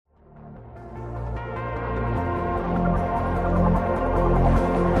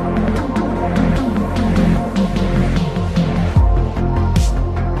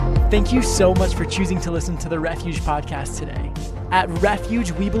Thank you so much for choosing to listen to the Refuge podcast today. At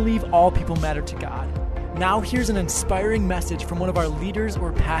Refuge, we believe all people matter to God. Now here's an inspiring message from one of our leaders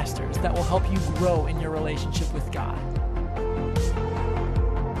or pastors that will help you grow in your relationship with God.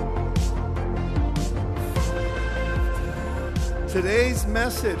 Today's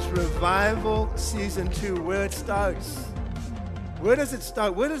message, Revival Season 2, where it starts. Where does it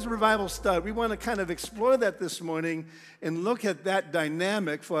start? Where does revival start? We want to kind of explore that this morning and look at that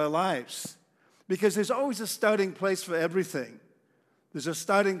dynamic for our lives. Because there's always a starting place for everything. There's a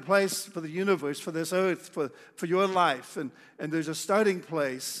starting place for the universe, for this earth, for your life. And there's a starting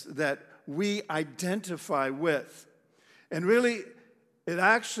place that we identify with. And really, it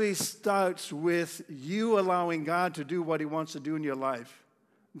actually starts with you allowing God to do what he wants to do in your life.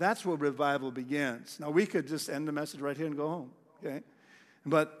 That's where revival begins. Now, we could just end the message right here and go home. Okay,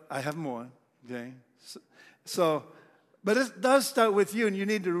 but I have more. Okay, but it does start with you, and you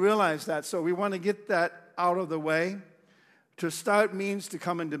need to realize that. So we want to get that out of the way. To start means to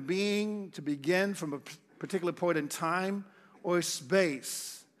come into being, to begin from a particular point in time or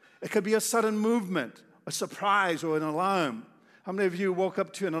space. It could be a sudden movement, a surprise, or an alarm. How many of you woke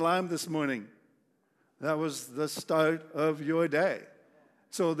up to an alarm this morning? That was the start of your day.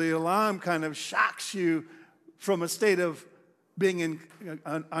 So the alarm kind of shocks you from a state of being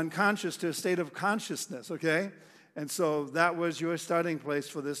unconscious to a state of consciousness, okay? And so that was your starting place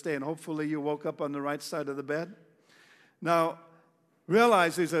for this day, and hopefully you woke up on the right side of the bed. Now,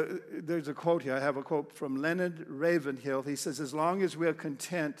 realize there's a quote here. I have a quote from Leonard Ravenhill. He says, as long as we're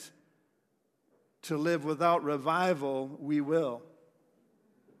content to live without revival, we will.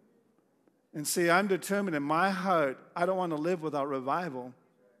 And see, I'm determined in my heart, I don't want to live without revival.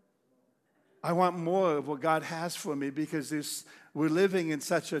 I want more of what God has for me because we're living in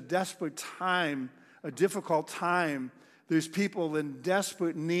such a desperate time, a difficult time. There's people in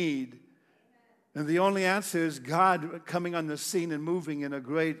desperate need. And the only answer is God coming on the scene and moving in a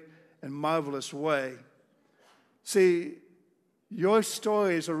great and marvelous way. See, your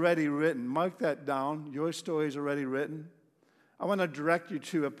story is already written. Mark that down. Your story is already written. I want to direct you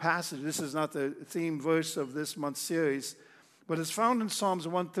to a passage. This is not the theme verse of this month's series, but it's found in Psalms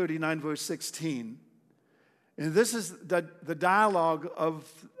 139, verse 16. And this is the dialogue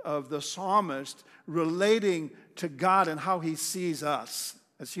of the psalmist relating to God and how he sees us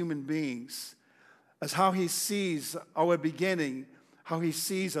as human beings, as how he sees our beginning, how he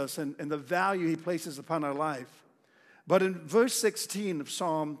sees us, and the value he places upon our life. But in verse 16 of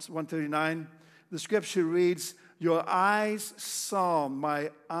Psalms 139, the scripture reads, your eyes saw my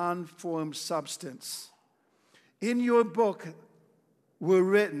unformed substance. In your book were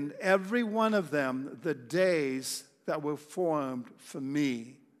written, every one of them, the days that were formed for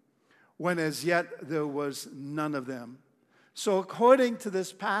me, when as yet there was none of them. So according to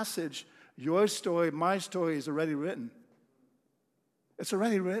this passage, your story, my story is already written. It's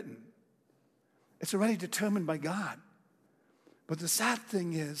already written. It's already determined by God. But the sad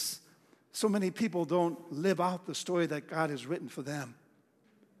thing is, so many people don't live out the story that God has written for them.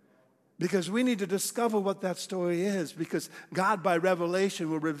 Because we need to discover what that story is, because God, by revelation,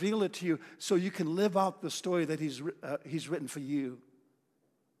 will reveal it to you so you can live out the story that He's written for you.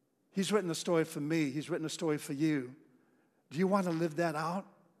 He's written a story for me. He's written a story for you. Do you want to live that out?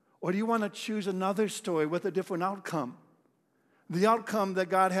 Or do you want to choose another story with a different outcome? The outcome that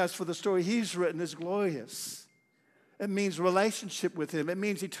God has for the story He's written is glorious. It means relationship with Him. It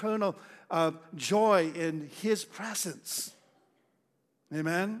means eternal joy in His presence.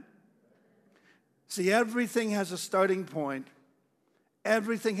 Amen? See, everything has a starting point.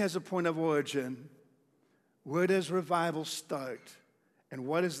 Everything has a point of origin. Where does revival start? And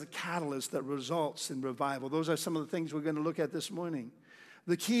what is the catalyst that results in revival? Those are some of the things we're going to look at this morning.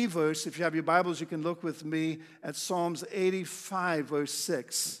 The key verse, if you have your Bibles, you can look with me at Psalms 85, verse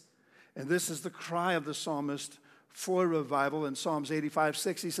 6. And this is the cry of the psalmist for revival. In Psalms 85,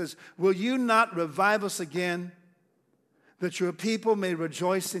 6, he says, will you not revive us again, that your people may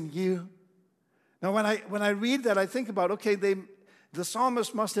rejoice in you? Now, when I read that, I think about, okay, the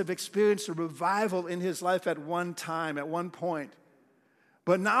psalmist must have experienced a revival in his life at one time, at one point.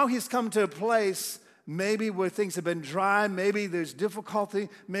 But now he's come to a place maybe where things have been dry, maybe there's difficulty,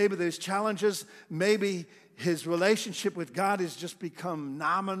 maybe there's challenges, maybe his relationship with God has just become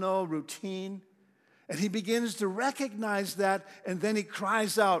nominal, routine. And he begins to recognize that, and then he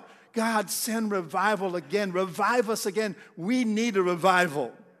cries out, God, send revival again. Revive us again. We need a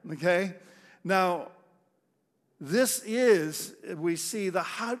revival, okay? Now, this is, we see, the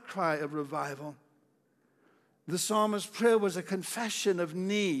heart cry of revival. The psalmist's prayer was a confession of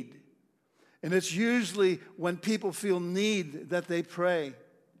need. And it's usually when people feel need that they pray.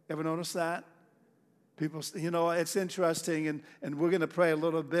 Ever notice that? People, it's interesting, and we're going to pray a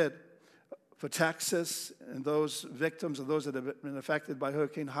little bit for Texas and those victims and those that have been affected by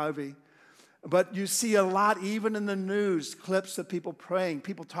Hurricane Harvey. But you see a lot, even in the news, clips of people praying,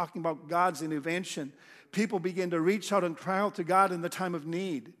 people talking about God's intervention. People begin to reach out and cry out to God in the time of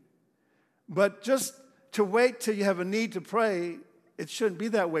need. But just to wait till you have a need to pray, it shouldn't be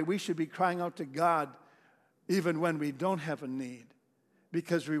that way. We should be crying out to God even when we don't have a need,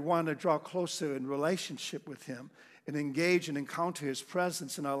 because we want to draw closer in relationship with Him and engage and encounter His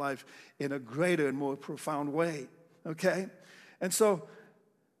presence in our life in a greater and more profound way, okay? And so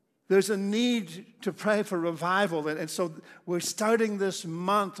there's a need to pray for revival, and so we're starting this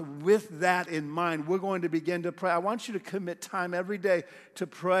month with that in mind. We're going to begin to pray. I want you to commit time every day to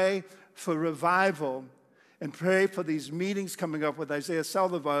pray for revival and pray for these meetings coming up with Isaiah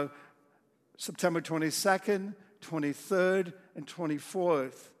Saldivar, September 22nd, 23rd, and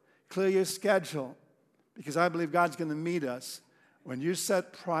 24th. Clear your schedule, because I believe God's going to meet us. When you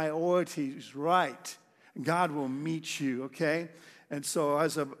set priorities right, God will meet you, okay? And so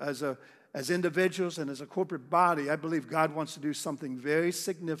as individuals and as a corporate body, I believe God wants to do something very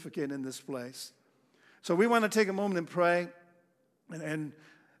significant in this place. So we want to take a moment and pray. And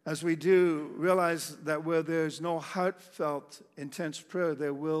as we do, realize that where there's no heartfelt, intense prayer,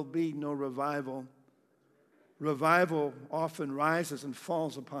 there will be no revival. Revival often rises and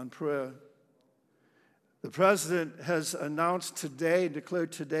falls upon prayer. The president has announced today,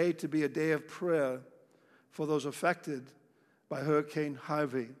 declared today to be a day of prayer for those affected by Hurricane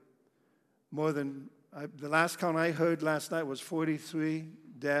Harvey. The last count I heard last night was 43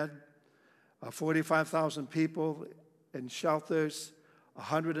 dead, 45,000 people in shelters,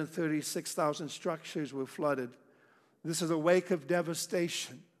 136,000 structures were flooded. This is a wake of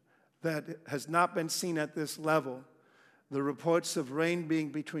devastation that has not been seen at this level. The reports of rain being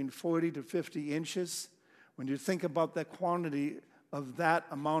between 40 to 50 inches. When you think about that quantity of that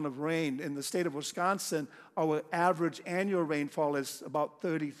amount of rain in the state of Wisconsin, our average annual rainfall is about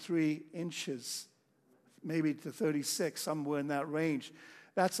 33 inches, maybe to 36, somewhere in that range.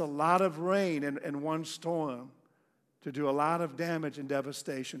 That's a lot of rain in one storm to do a lot of damage and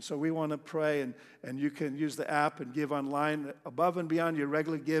devastation. So we want to pray, and you can use the app and give online above and beyond your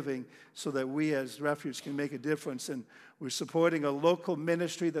regular giving so that we as Refuge can make a difference. And we're supporting a local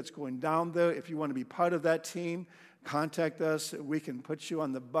ministry that's going down there. If you want to be part of that team, contact us. We can put you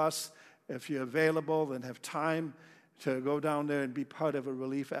on the bus if you're available and have time to go down there and be part of a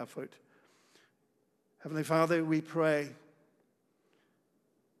relief effort. Heavenly Father, we pray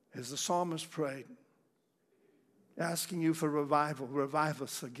as the psalmist prayed, asking you for revival. Revive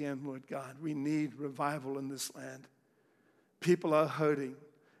us again, Lord God. We need revival in this land. People are hurting.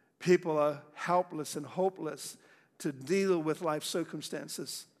 People are helpless and hopeless to deal with life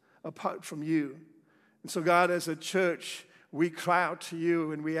circumstances apart from you. And so, God, as a church, we cry out to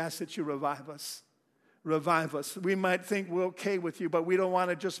you and we ask that you revive us. Revive us. We might think we're okay with you, but we don't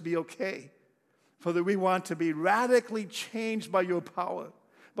want to just be okay. Father, we want to be radically changed by your power,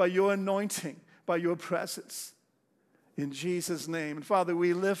 by your anointing, by your presence. In Jesus' name. And Father,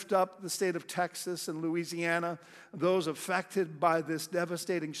 we lift up the state of Texas and Louisiana, those affected by this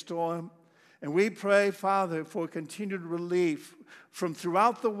devastating storm. And we pray, Father, for continued relief from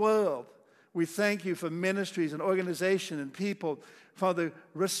throughout the world. We thank you for ministries and organizations and people, Father,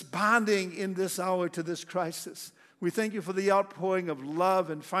 responding in this hour to this crisis. We thank you for the outpouring of love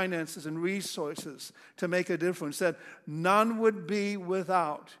and finances and resources to make a difference, that none would be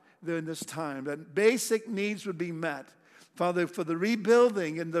without during this time, that basic needs would be met. Father, for the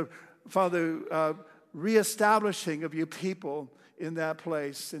rebuilding and the, Father, reestablishing of your people in that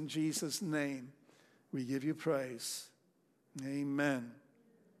place. In Jesus' name, we give you praise. Amen.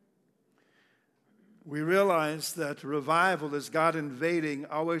 We realize that revival is God invading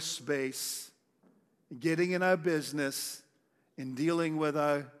our space, getting in our business, and dealing with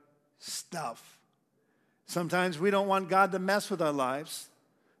our stuff. Sometimes we don't want God to mess with our lives.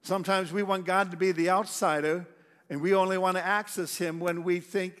 Sometimes we want God to be the outsider, and we only want to access him when we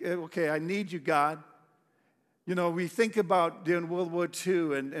think, okay, I need you, God. You know, we think about during World War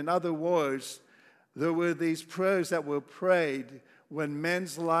II and other wars, there were these prayers that were prayed when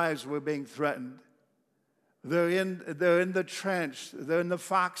men's lives were being threatened. They're in the trench, they're in the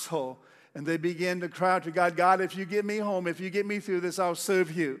foxhole, and they begin to cry out to God, God, if you get me home, if you get me through this, I'll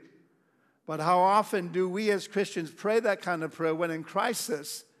serve you. But how often do we as Christians pray that kind of prayer when in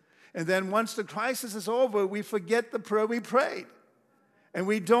crisis? And then once the crisis is over, we forget the prayer we prayed. And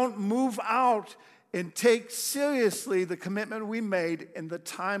we don't move out and take seriously the commitment we made in the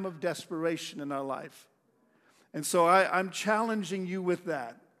time of desperation in our life. And so I'm challenging you with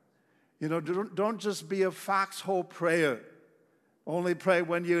that. You know, don't just be a foxhole prayer. Only pray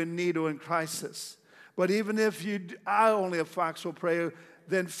when you're in need or in crisis. But even if you are only a foxhole prayer,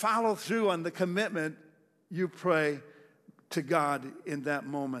 then follow through on the commitment you pray to God in that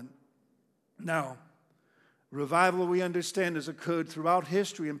moment. Now, revival, we understand, has occurred throughout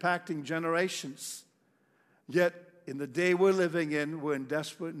history, impacting generations. Yet, in the day we're living in, we're in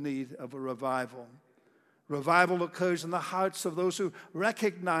desperate need of a revival. Revival occurs in the hearts of those who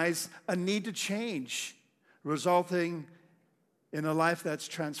recognize a need to change, resulting in a life that's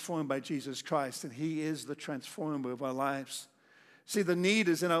transformed by Jesus Christ, and He is the transformer of our lives. See, the need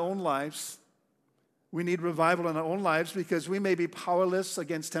is in our own lives. We need revival in our own lives because we may be powerless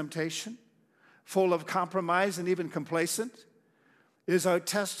against temptation, full of compromise and even complacent. Is our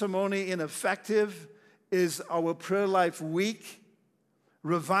testimony ineffective? Is our prayer life weak?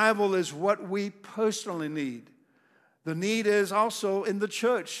 Revival is what we personally need. The need is also in the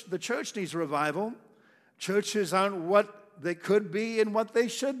church. The church needs revival. Churches aren't what they could be and what they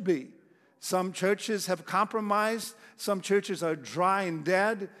should be. Some churches have compromised. Some churches are dry and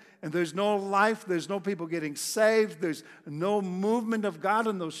dead. And there's no life. There's no people getting saved. There's no movement of God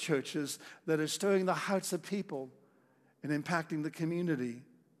in those churches that is stirring the hearts of people and impacting the community.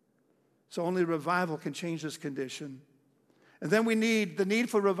 So only revival can change this condition. And then the need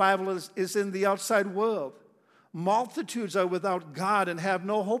for revival is in the outside world. Multitudes are without God and have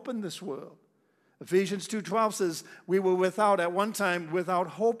no hope in this world. Ephesians 2:12 says, we were at one time without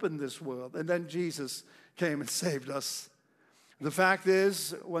hope in this world. And then Jesus came and saved us. The fact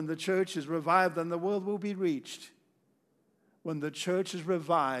is, when the church is revived, then the world will be reached. When the church is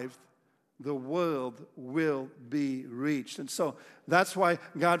revived, the world will be reached. And so that's why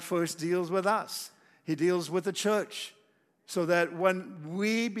God first deals with us. He deals with the church. So that when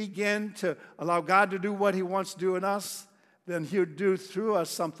we begin to allow God to do what He wants to do in us, then He'll do through us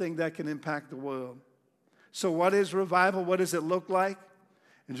something that can impact the world. So what is revival? What does it look like?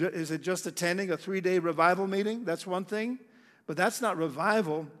 Is it just attending a 3-day revival meeting? That's one thing. But that's not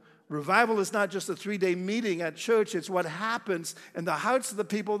revival. Revival is not just a 3-day meeting at church. It's what happens in the hearts of the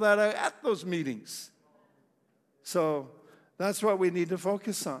people that are at those meetings. So that's what we need to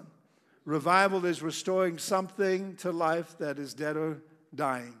focus on. Revival is restoring something to life that is dead or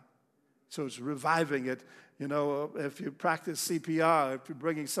dying. So it's reviving it. You know, if you practice CPR, if you're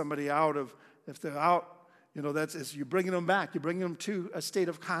bringing somebody if they're out, you know, you're bringing them back. You're bringing them to a state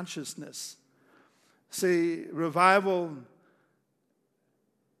of consciousness. See, revival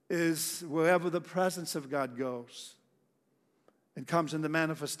is wherever the presence of God goes and comes into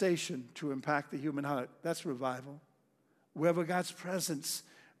manifestation to impact the human heart. That's revival. Wherever God's presence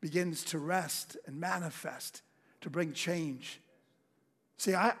begins to rest and manifest to bring change.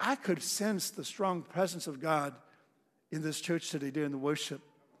 See, I could sense the strong presence of God in this church today during the worship.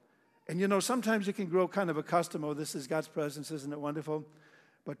 And you know, sometimes you can grow kind of accustomed, oh, this is God's presence, isn't it wonderful?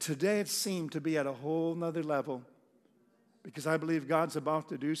 But today it seemed to be at a whole nother level because I believe God's about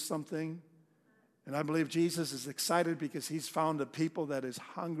to do something. And I believe Jesus is excited because He's found a people that is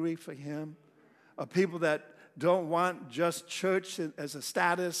hungry for Him, a people that don't want just church as a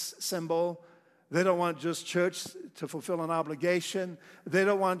status symbol. They don't want just church to fulfill an obligation. They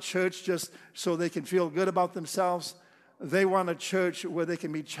don't want church just so they can feel good about themselves. They want a church where they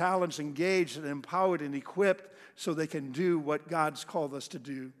can be challenged, engaged, and empowered and equipped so they can do what God's called us to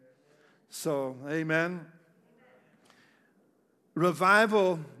do. So, amen.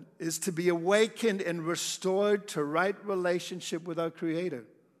 Revival is to be awakened and restored to right relationship with our Creator.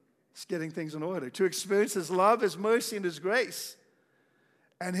 It's getting things in order. To experience His love, His mercy, and His grace,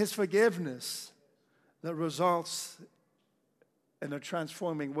 and His forgiveness that results in a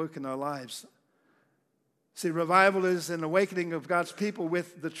transforming work in our lives. See, revival is an awakening of God's people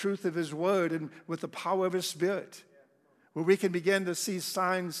with the truth of His Word and with the power of His Spirit, where we can begin to see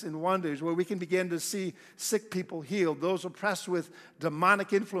signs and wonders, where we can begin to see sick people healed, those oppressed with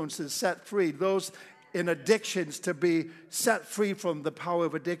demonic influences set free, those in addictions to be set free from the power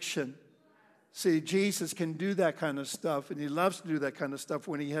of addiction. See, Jesus can do that kind of stuff, and He loves to do that kind of stuff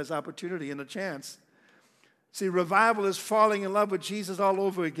when He has opportunity and a chance. See, revival is falling in love with Jesus all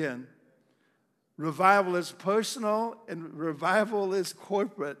over again. Revival is personal, and revival is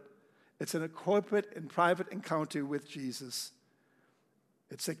corporate. It's in a corporate and private encounter with Jesus.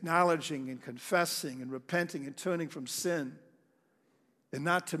 It's acknowledging and confessing and repenting and turning from sin, and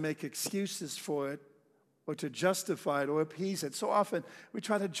not to make excuses for it, or to justify it or appease it. So often we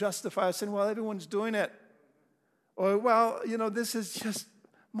try to justify sin. Well, everyone's doing it. Or, well, you know, this is just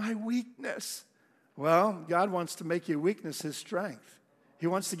my weakness. Well, God wants to make your weakness His strength. He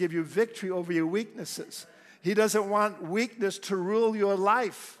wants to give you victory over your weaknesses. He doesn't want weakness to rule your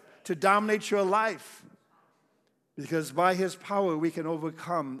life. to dominate your life. Because by his power, we can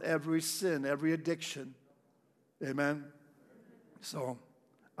overcome every sin, every addiction. Amen? So,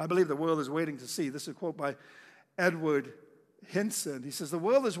 I believe the world is waiting to see. This is a quote by Edward Hinson. He says, the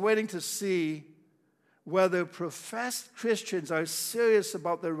world is waiting to see whether professed Christians are serious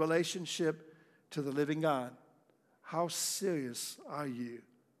about their relationship to the living God. How serious are you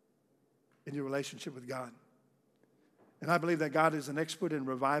in your relationship with God? And I believe that God is an expert in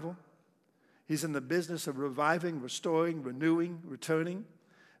revival. He's in the business of reviving, restoring, renewing, returning,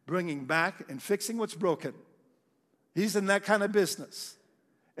 bringing back, and fixing what's broken. He's in that kind of business.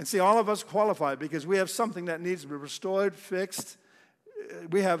 And see, all of us qualify because we have something that needs to be restored, fixed.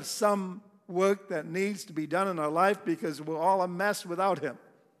 We have some work that needs to be done in our life because we're all a mess without him.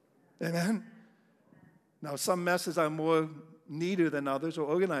 Amen? Now, some messes are more neater than others or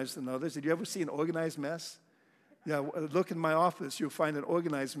organized than others. Did you ever see an organized mess? Yeah, look in my office. You'll find an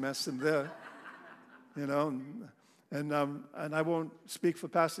organized mess in there. You know, and I won't speak for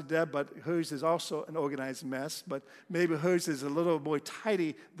Pastor Deb, but hers is also an organized mess. But maybe hers is a little more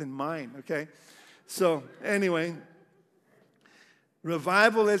tidy than mine, okay? So anyway,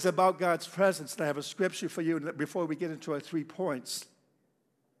 revival is about God's presence. And I have a scripture for you before we get into our 3 points.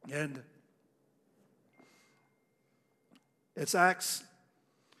 And it's Acts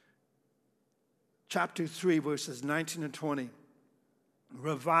chapter 3, verses 19 and 20.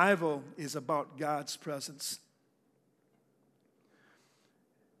 Revival is about God's presence.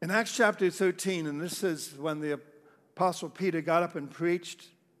 In Acts chapter 13, and this is when the Apostle Peter got up and preached,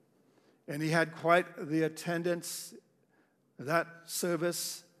 and he had quite the attendance that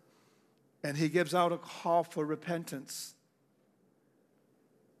service, and he gives out a call for repentance.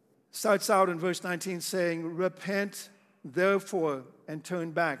 Starts out in verse 19 saying, repent therefore and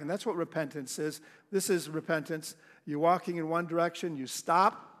turn back. And that's what repentance is. This is repentance. You're walking in one direction, you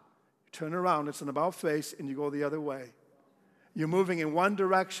stop, you turn around, it's an about face, and you go the other way. You're moving in one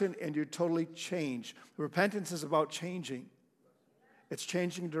direction and you totally change. Repentance is about changing. It's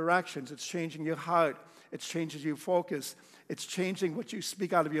changing directions. It's changing your heart. It's changing your focus. It's changing what you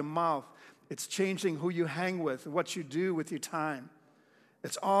speak out of your mouth. It's changing who you hang with and what you do with your time.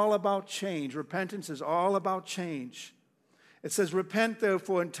 It's all about change. Repentance is all about change. It says, repent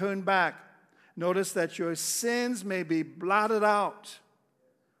therefore and turn back. Notice that your sins may be blotted out.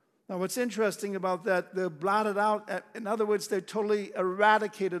 Now, what's interesting about that, they're blotted out. In other words, they're totally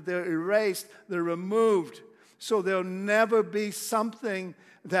eradicated. They're erased. They're removed. So there'll never be something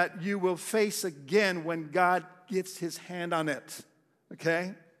that you will face again when God gets his hand on it.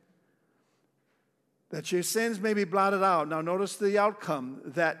 Okay? That your sins may be blotted out. Now, notice the outcome.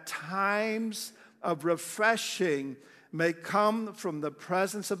 That times of refreshing may come from the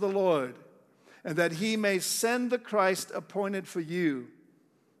presence of the Lord, and that he may send the Christ appointed for you.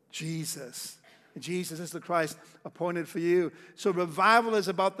 Jesus. Jesus is the Christ appointed for you. So revival is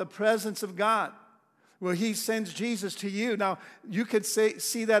about the presence of God, where he sends Jesus to you. Now, you could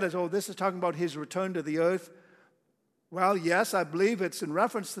see that as, oh, this is talking about his return to the earth. Well, yes, I believe it's in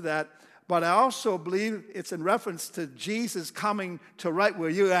reference to that, but I also believe it's in reference to Jesus coming to right where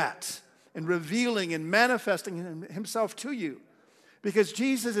you're at and revealing and manifesting himself to you. Because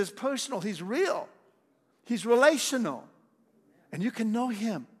Jesus is personal. He's real. He's relational. And you can know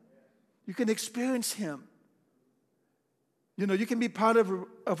him. You can experience him. You know, you can be part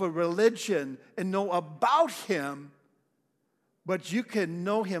of a religion and know about him, but you can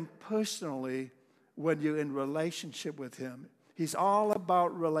know him personally when you're in relationship with him. He's all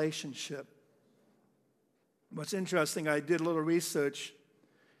about relationship. What's interesting, I did a little research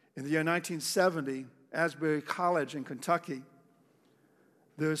in the year 1970, Asbury College in Kentucky.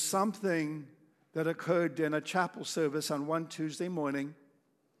 There's something that occurred in a chapel service on one Tuesday morning.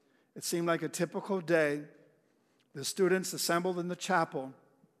 It seemed like a typical day. The students assembled in the chapel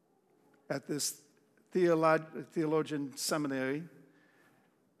at this theologian seminary,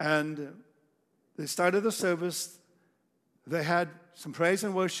 and they started the service. They had some praise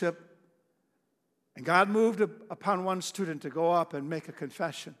and worship, and God moved upon one student to go up and make a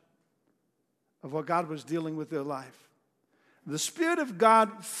confession of what God was dealing with their life. The Spirit of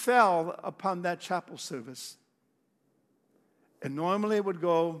God fell upon that chapel service. And normally it would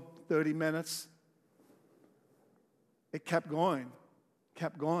go 30 minutes. It kept going,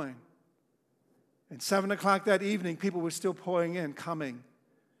 kept going. And 7 o'clock that evening, people were still pouring in, coming,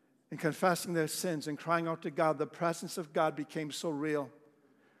 and confessing their sins and crying out to God. The presence of God became so real.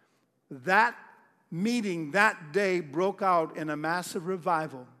 That meeting that day broke out in a massive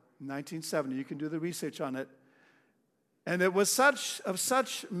revival in 1970. You can do the research on it. And it was of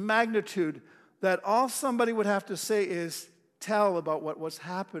such magnitude that all somebody would have to say is, tell about what was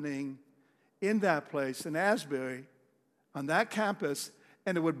happening in that place, in Asbury, on that campus,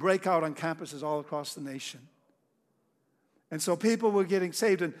 and it would break out on campuses all across the nation. And so people were getting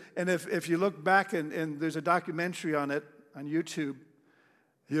saved. And if you look back, and there's a documentary on it on YouTube,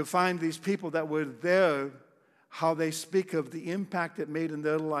 you'll find these people that were there, how they speak of the impact it made in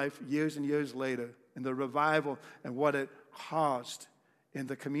their life years and years later, and the revival and what it caused in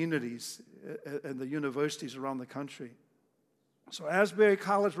the communities and the universities around the country. So Asbury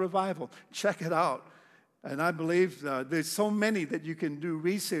College Revival, check it out. And I believe there's so many that you can do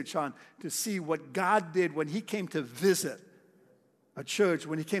research on to see what God did when he came to visit a church,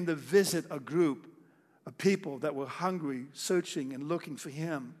 when he came to visit a group of people that were hungry, searching, and looking for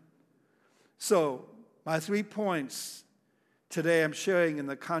him. So my 3 points today I'm sharing in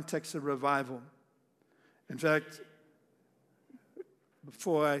the context of revival. In fact,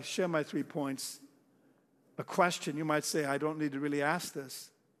 before I share my 3 points, a question you might say, I don't need to really ask this,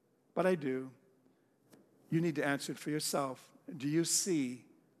 but I do. You need to answer it for yourself. Do you see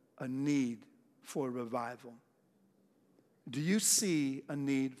a need for revival? Do you see a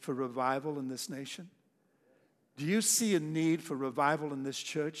need for revival in this nation? Do you see a need for revival in this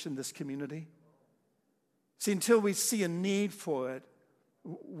church, in this community? See, until we see a need for it,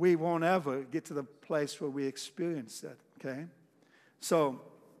 we won't ever get to the place where we experience it, okay? So,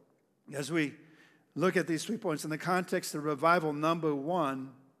 as we look at these 3 points in the context of revival, number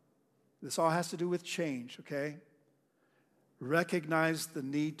 1, this all has to do with change, okay? Recognize the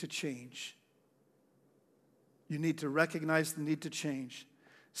need to change. You need to recognize the need to change.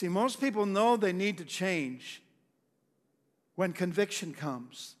 See, most people know they need to change when conviction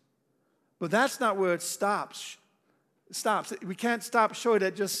comes. But that's not where it stops. We can't stop short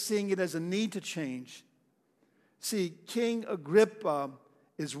at just seeing it as a need to change. See, King Agrippa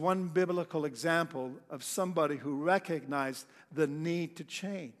is one biblical example of somebody who recognized the need to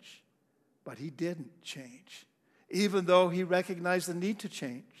change. But he didn't change, even though he recognized the need to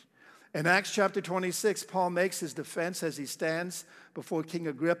change. In Acts chapter 26, Paul makes his defense as he stands before King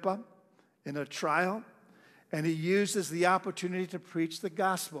Agrippa in a trial, and he uses the opportunity to preach the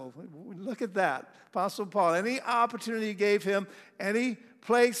gospel. Look at that. Apostle Paul, any opportunity you gave him, any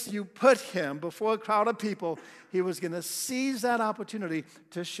place you put him before a crowd of people, he was going to seize that opportunity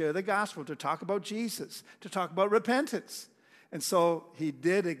to share the gospel, to talk about Jesus, to talk about repentance. And so he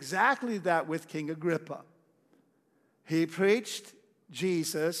did exactly that with King Agrippa. He preached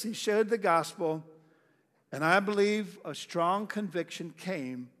Jesus, he shared the gospel, and I believe a strong conviction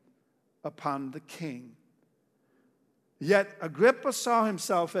came upon the king. Yet Agrippa saw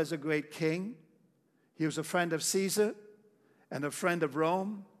himself as a great king. He was a friend of Caesar and a friend of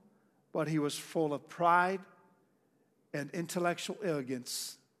Rome, but he was full of pride and intellectual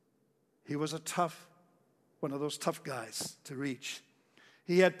arrogance. He was one of those tough guys to reach.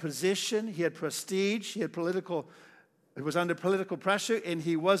 He had position, he had prestige, he was under political pressure, and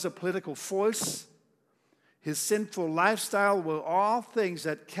he was a political force. His sinful lifestyle were all things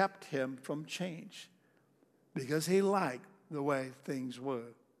that kept him from change because he liked the way things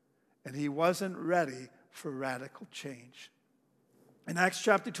were, and he wasn't ready for radical change. In Acts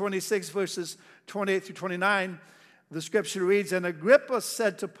chapter 26, verses 28 through 29, the scripture reads, "And Agrippa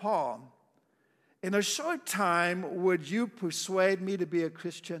said to Paul, 'In a short time, would you persuade me to be a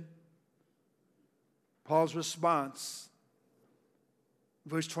Christian?' Paul's response,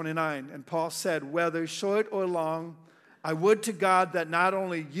 verse 29, and Paul said, 'Whether short or long, I would to God that not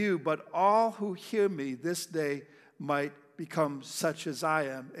only you, but all who hear me this day might become such as I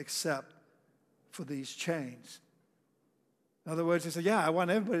am, except for these chains.'" In other words, he said, I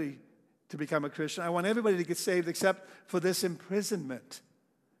want everybody to become a Christian. I want everybody to get saved except for this imprisonment,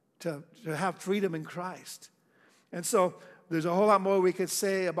 to have freedom in Christ. And so there's a whole lot more we could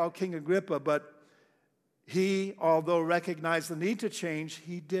say about King Agrippa, but he, although recognized the need to change,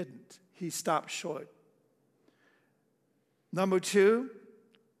 he didn't. He stopped short. Number 2,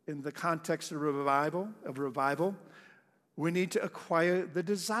 in the context of revival, we need to acquire the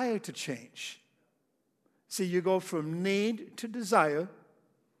desire to change. See, you go from need to desire,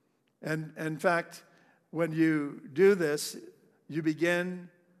 and in fact, when you do this, you begin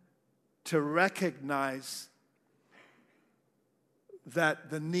to recognize that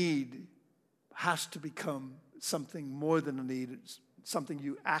the need has to become something more than a need. It's something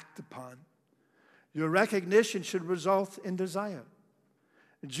you act upon. Your recognition should result in desire.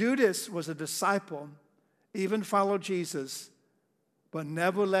 Judas was a disciple, even followed Jesus, but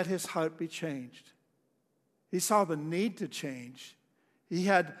never let his heart be changed. He saw the need to change. He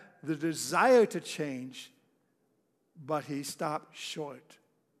had the desire to change, but he stopped short.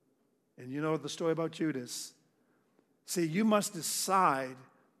 And you know the story about Judas. See, you must decide,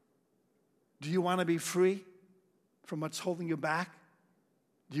 do you want to be free from what's holding you back?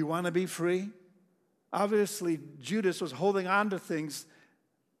 Do you want to be free? Obviously, Judas was holding on to things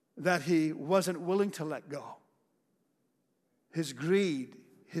that he wasn't willing to let go. His greed,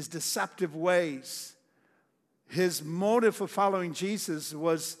 his deceptive ways, his motive for following Jesus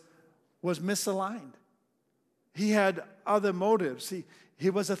was misaligned. He had other motives. He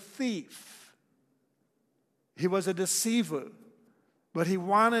was a thief. He was a deceiver. But he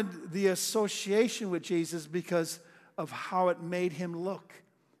wanted the association with Jesus because of how it made him look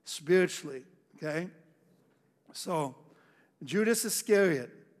spiritually. Okay? So, Judas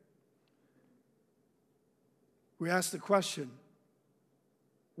Iscariot. We ask the question,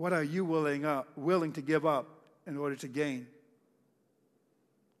 what are you willing to give up in order to gain?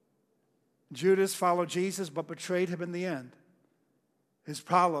 Judas followed Jesus but betrayed him in the end. His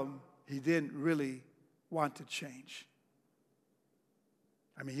problem, he didn't really want to change.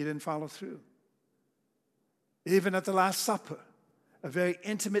 He didn't follow through. Even at the Last Supper, a very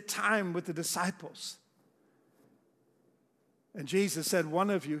intimate time with the disciples. And Jesus said, one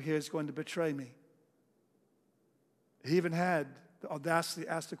of you here is going to betray me. He even had the audacity to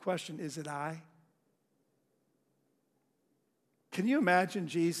ask the question, is it I? Can you imagine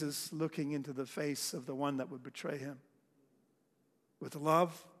Jesus looking into the face of the one that would betray him? With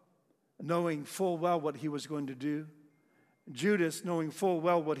love, knowing full well what he was going to do. Judas knowing full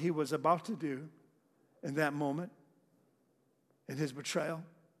well what he was about to do in that moment, in his betrayal.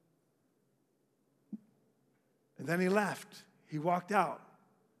 And then he left. He walked out.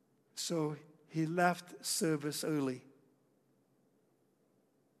 So he left service early.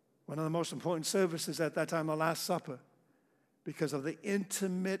 One of the most important services at that time, the Last Supper, because of the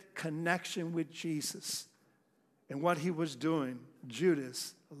intimate connection with Jesus and what he was doing,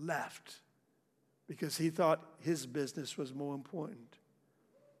 Judas left because he thought his business was more important.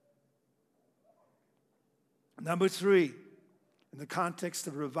 Number 3, in the context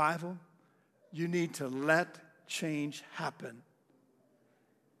of revival, you need to let change happen.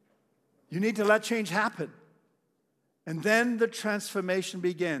 You need to let change happen. And then the transformation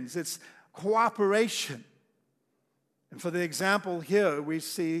begins. It's cooperation. And for the example here, we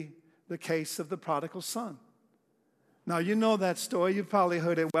see the case of the prodigal son. Now, you know that story. You've probably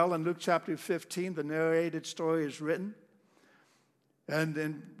heard it well. In Luke chapter 15, the narrated story is written. And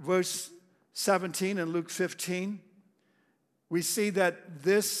in verse 17 in Luke 15, we see that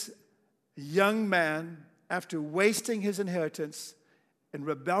this young man, after wasting his inheritance in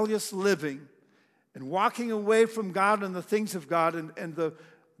rebellious living and walking away from God and the things of God and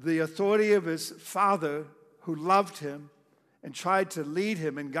the authority of his father who loved him and tried to lead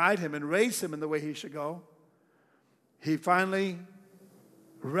him and guide him and raise him in the way he should go, he finally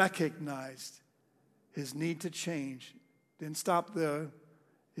recognized his need to change. Didn't stop there.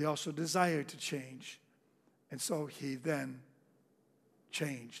 He also desired to change. And so he then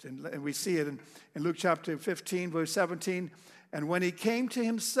changed. And we see it in Luke chapter 15, verse 17. And when he came to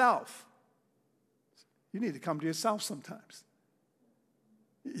himself, you need to come to yourself sometimes.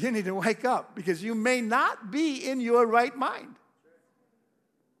 You need to wake up because you may not be in your right mind.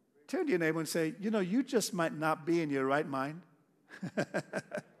 Turn to your neighbor and say, you just might not be in your right mind.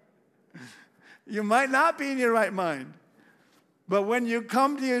 You might not be in your right mind. But when you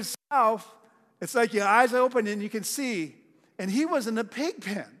come to yourself, it's like your eyes are open and you can see. And he was in a pig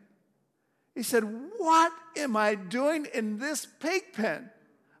pen. He said, what am I doing in this pig pen?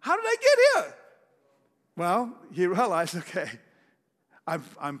 How did I get here? Well, he realized, okay,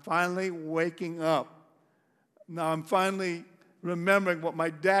 I'm finally waking up. Now I'm finally remembering what my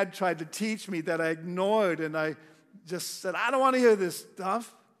dad tried to teach me that I ignored, and I just said, I don't want to hear this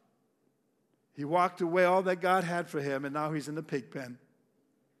stuff. He walked away all that God had for him, and now he's in the pig pen.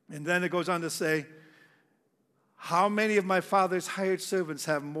 And then it goes on to say, how many of my father's hired servants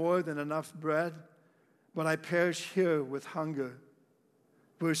have more than enough bread, but I perish here with hunger?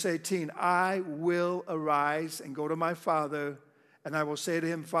 Verse 18, I will arise and go to my father, and I will say to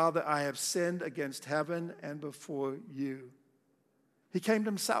him, Father, I have sinned against heaven and before you. He came to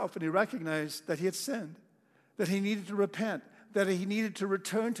himself and he recognized that he had sinned, that he needed to repent, that he needed to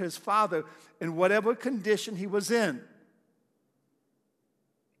return to his father in whatever condition he was in,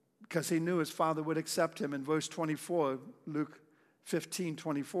 because he knew his father would accept him. In verse 24, Luke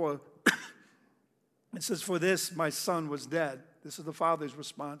 15:24, it says, for this my son was dead. This is the father's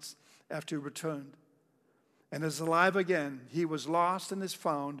response after he returned, and is alive again. He was lost and is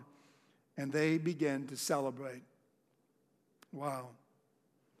found, and they began to celebrate. Wow.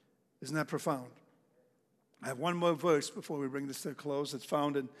 Isn't that profound? I have one more verse before we bring this to a close. It's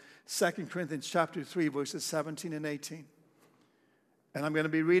found in 2 Corinthians chapter 3, verses 17 and 18. And I'm going to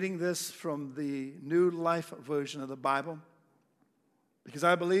be reading this from the New Life version of the Bible because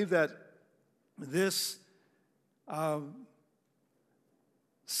I believe that this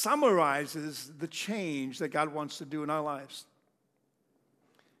summarizes the change that God wants to do in our lives.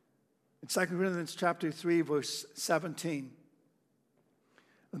 In 2 Corinthians chapter 3, verse 17,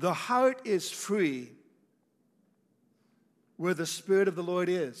 the heart is free where the Spirit of the Lord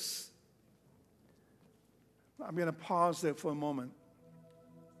is. I'm going to pause there for a moment.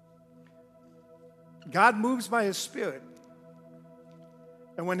 God moves by His Spirit.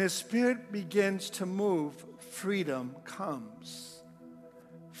 And when His Spirit begins to move, freedom comes.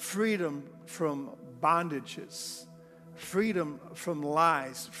 Freedom from bondages. Freedom from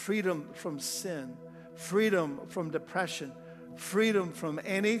lies. Freedom from sin. Freedom from depression. Freedom from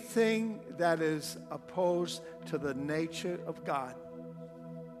anything that is opposed to the nature of God.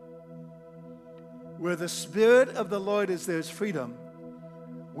 Where the Spirit of the Lord is, there's freedom.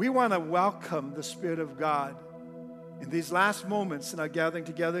 We want to welcome the Spirit of God in these last moments in our gathering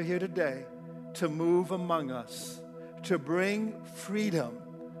together here today to move among us, to bring freedom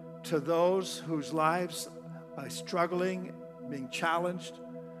to those whose lives are struggling, being challenged,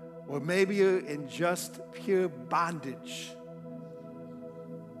 or maybe you're in just pure bondage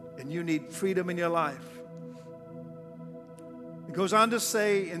and you need freedom in your life. It goes on to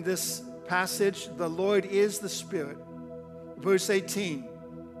say in this passage, the Lord is the Spirit. Verse 18,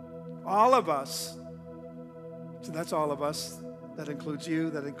 all of us, so that's all of us, that includes you,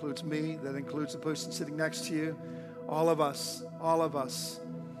 that includes me, that includes the person sitting next to you, all of us, all of us,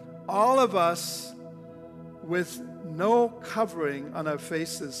 all of us with no covering on our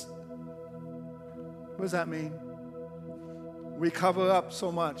faces. What does that mean? We cover up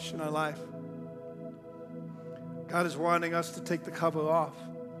so much in our life. God is wanting us to take the cover off.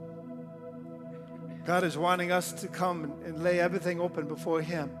 God is wanting us to come and lay everything open before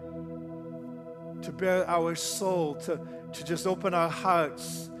Him, to bare our soul, to just open our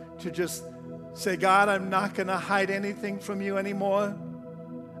hearts, to just say, God, I'm not going to hide anything from you anymore.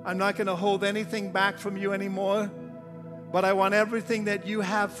 I'm not going to hold anything back from you anymore, but I want everything that you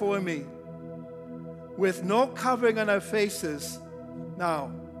have for me. With no covering on our faces,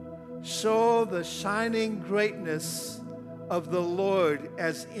 now, show the shining greatness of the Lord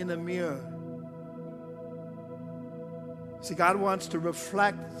as in a mirror. See, God wants to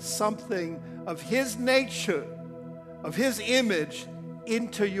reflect something of His nature, of His image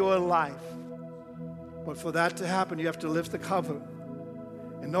into your life. But for that to happen, you have to lift the cover.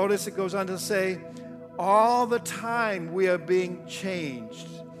 And notice it goes on to say, all the time we are being changed.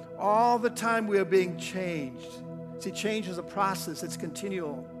 All the time we are being changed. See, change is a process. It's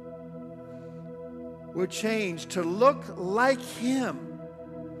continual. We're changed to look like Him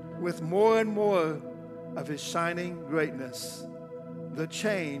with more and more of His shining greatness. The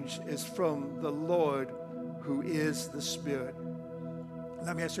change is from the Lord who is the Spirit.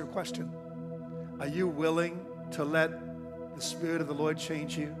 Let me ask you a question. Are you willing to let the Spirit of the Lord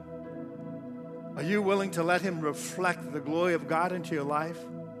change you? Are you willing to let Him reflect the glory of God into your life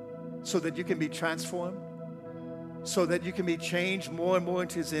so that you can be transformed, so that you can be changed more and more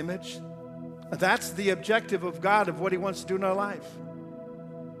into His image? That's the objective of God, of what He wants to do in our life.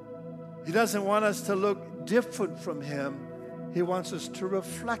 He doesn't want us to look different from Him. He wants us to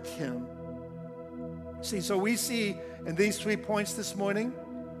reflect Him. See, so we see in these 3 points this morning,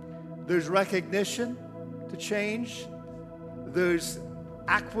 there's recognition to change, there's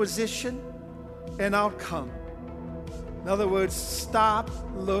acquisition, and outcome. In other words, stop,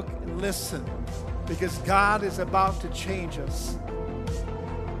 look, and listen, because God is about to change us.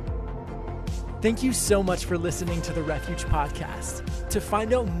 Thank you so much for listening to the Refuge Podcast. To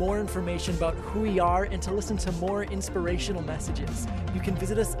find out more information about who we are and to listen to more inspirational messages, you can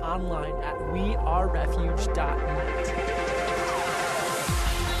visit us online at wearerefuge.net.